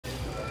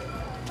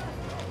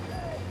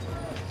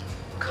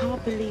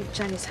can't believe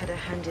Janice had a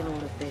hand in all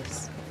of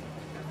this.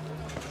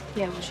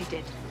 Yeah, well, she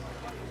did.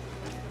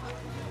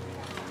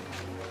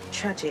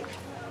 Tragic.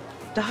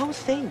 The whole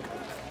thing.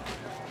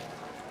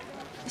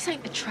 This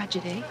ain't a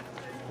tragedy.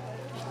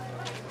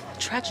 A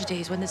tragedy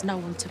is when there's no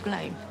one to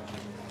blame.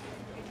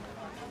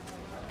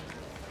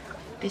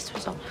 This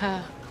was on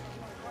her.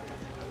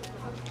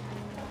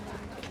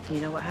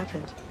 You know what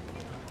happened?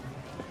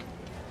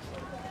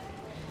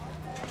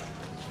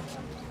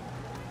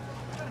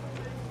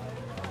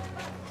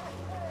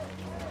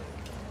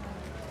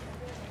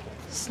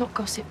 It's not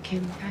gossip,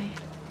 Kim, okay?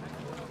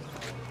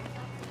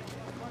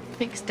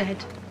 Mick's dead.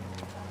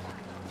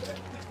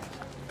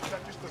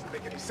 That just doesn't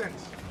make any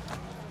sense.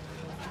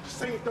 Just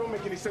saying it don't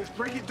make any sense.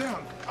 Break it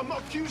down. I'm not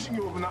accusing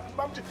you of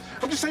nothing.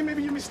 I'm just saying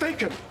maybe you're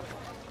mistaken.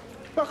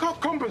 I can't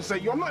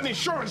compensate you. I'm not an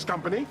insurance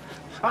company.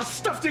 I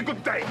stuffed you.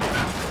 Good day.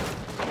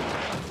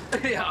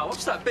 Yeah,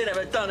 what's that bin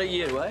ever done to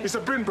you, eh? It's a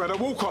bin, brother.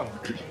 Walk on.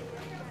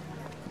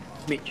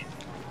 Mick.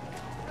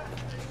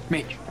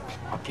 Mick.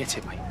 I get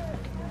it, mate.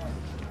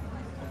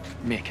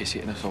 Mick is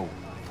hitting us all.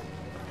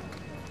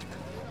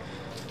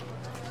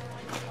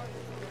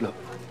 Look.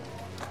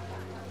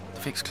 The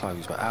fix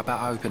closed, but how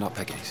about I open up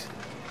Peggy's?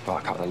 Buy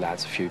a couple of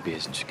lads a few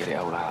beers and just get it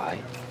all out, eh?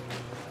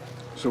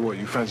 So what,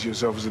 you fancy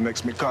yourself as the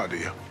next Mick, do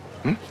you?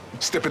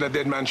 Step in a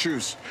dead man's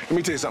shoes. Let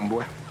me tell you something,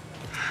 boy.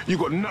 You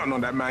got nothing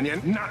on that man, yeah?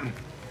 Nothing.